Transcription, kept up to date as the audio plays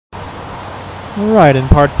Alright, and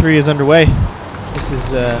part 3 is underway. This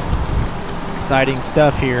is exciting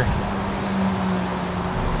stuff here.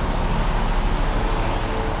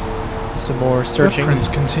 Some more searching. Footprints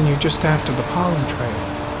continue just after the pollen trail.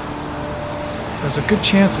 There's a good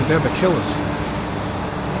chance that they're the killers.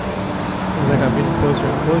 Seems like I'm getting closer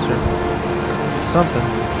and closer. Something.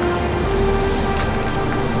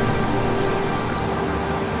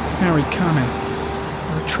 Harry, comment.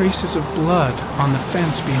 There are traces of blood on the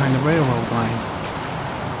fence behind the railroad line.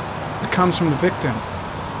 It comes from the victim.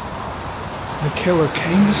 The killer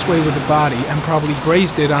came this way with the body and probably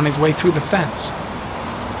grazed it on his way through the fence.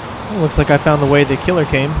 Well, looks like I found the way the killer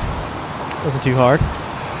came. Wasn't too hard.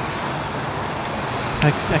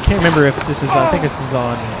 I can't remember if this is. I think this is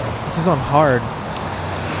on hard.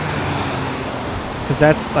 Because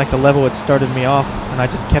that's like the level it started me off, and I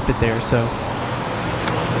just kept it there. So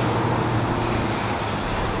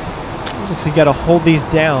looks like you got to hold these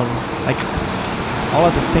down like all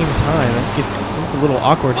at the same time. It's a little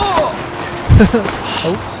awkward.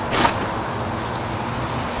 Oops.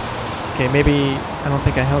 Okay, maybe I don't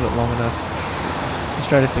think I held it long enough. Let's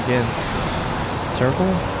try this again. Circle.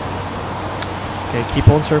 Okay, keep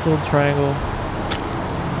holding circle, triangle.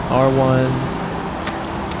 R1,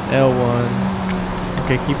 L1.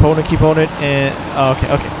 Okay, keep holding it, and oh,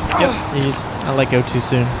 okay. Yep, I let go too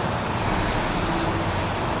soon.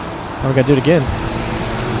 Now we gotta do it again.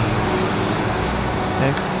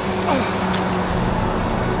 X.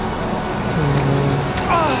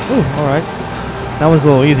 Ooh, alright. That was a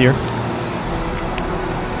little easier.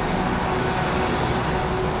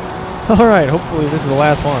 Alright, hopefully this is the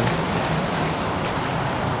last one.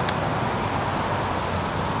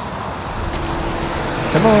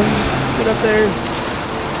 Come on, get up there.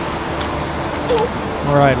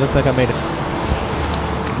 Alright, looks like I made it.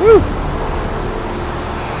 Woo!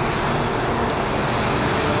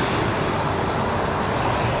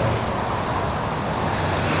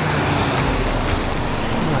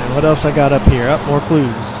 Alright, what else I got up here? Up, more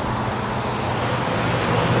clues.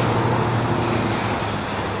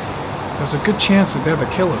 There's a good chance that they're the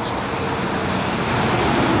killers.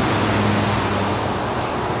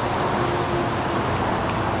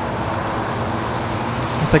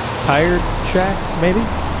 It's like tire tracks, maybe?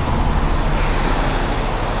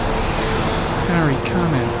 Harry,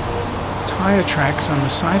 comment. Tire tracks on the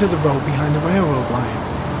side of the road behind the railroad line.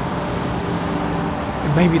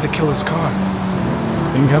 It may be the killer's car.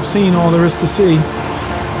 I think I've seen all there is to see. Is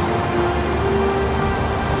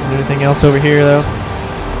there anything else over here, though?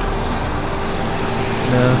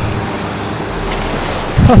 No.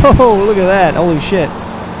 Oh, look at that. Holy shit.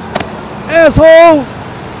 Asshole!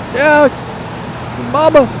 Yeah!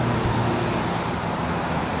 Mama!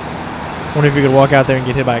 Wonder if you could walk out there and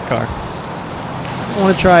get hit by a car. I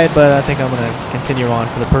want to try it, but I think I'm going to continue on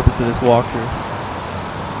for the purpose of this walkthrough.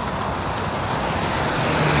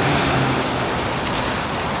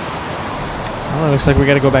 Oh, looks like we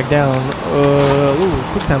got to go back down. Ooh,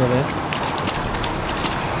 quick time event.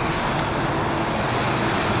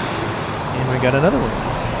 And we got another one.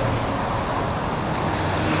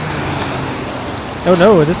 Oh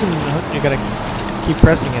no, this one, you got to keep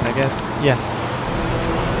pressing it, I guess. Yeah.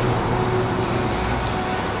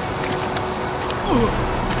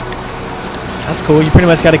 That's cool. You pretty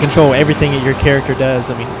much got to control everything that your character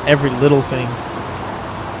does. I mean, every little thing.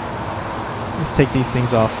 Let's take these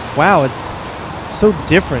things off. Wow, it's so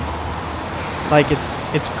different. Like it's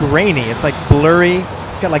grainy. It's like blurry.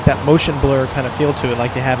 It's got like that motion blur kind of feel to it,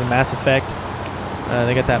 like they have in Mass Effect.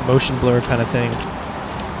 They got that motion blur kind of thing.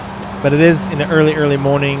 But it is in the early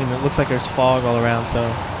morning, and it looks like there's fog all around. So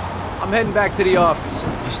I'm heading back to the office.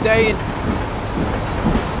 You staying?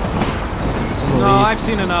 No, I've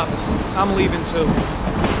seen enough. I'm leaving too.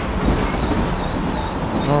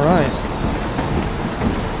 All right.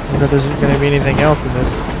 I wonder if there's going to be anything else in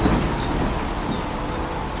this.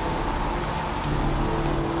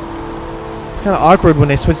 It's kind of awkward when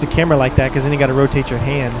they switch the camera like that, because then you got to rotate your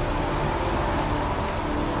hand.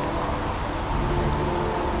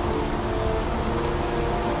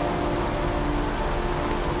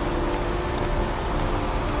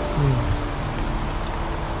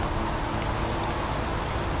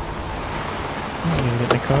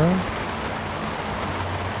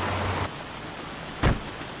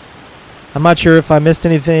 I'm not sure if I missed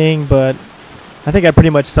anything, but I think that pretty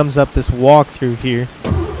much sums up this walkthrough here.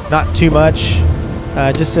 Not too much,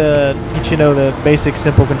 just to get you know the basic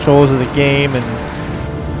simple controls of the game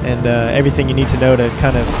and everything you need to know to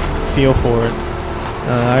kind of feel for it.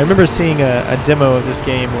 I remember seeing a demo of this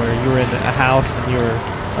game where you were in a house and you were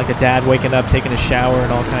like a dad waking up, taking a shower,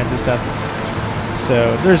 and all kinds of stuff.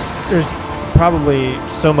 So there's probably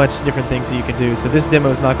so much different things that you can do. So this demo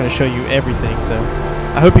is not going to show you everything. So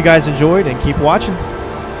I hope you guys enjoyed and keep watching.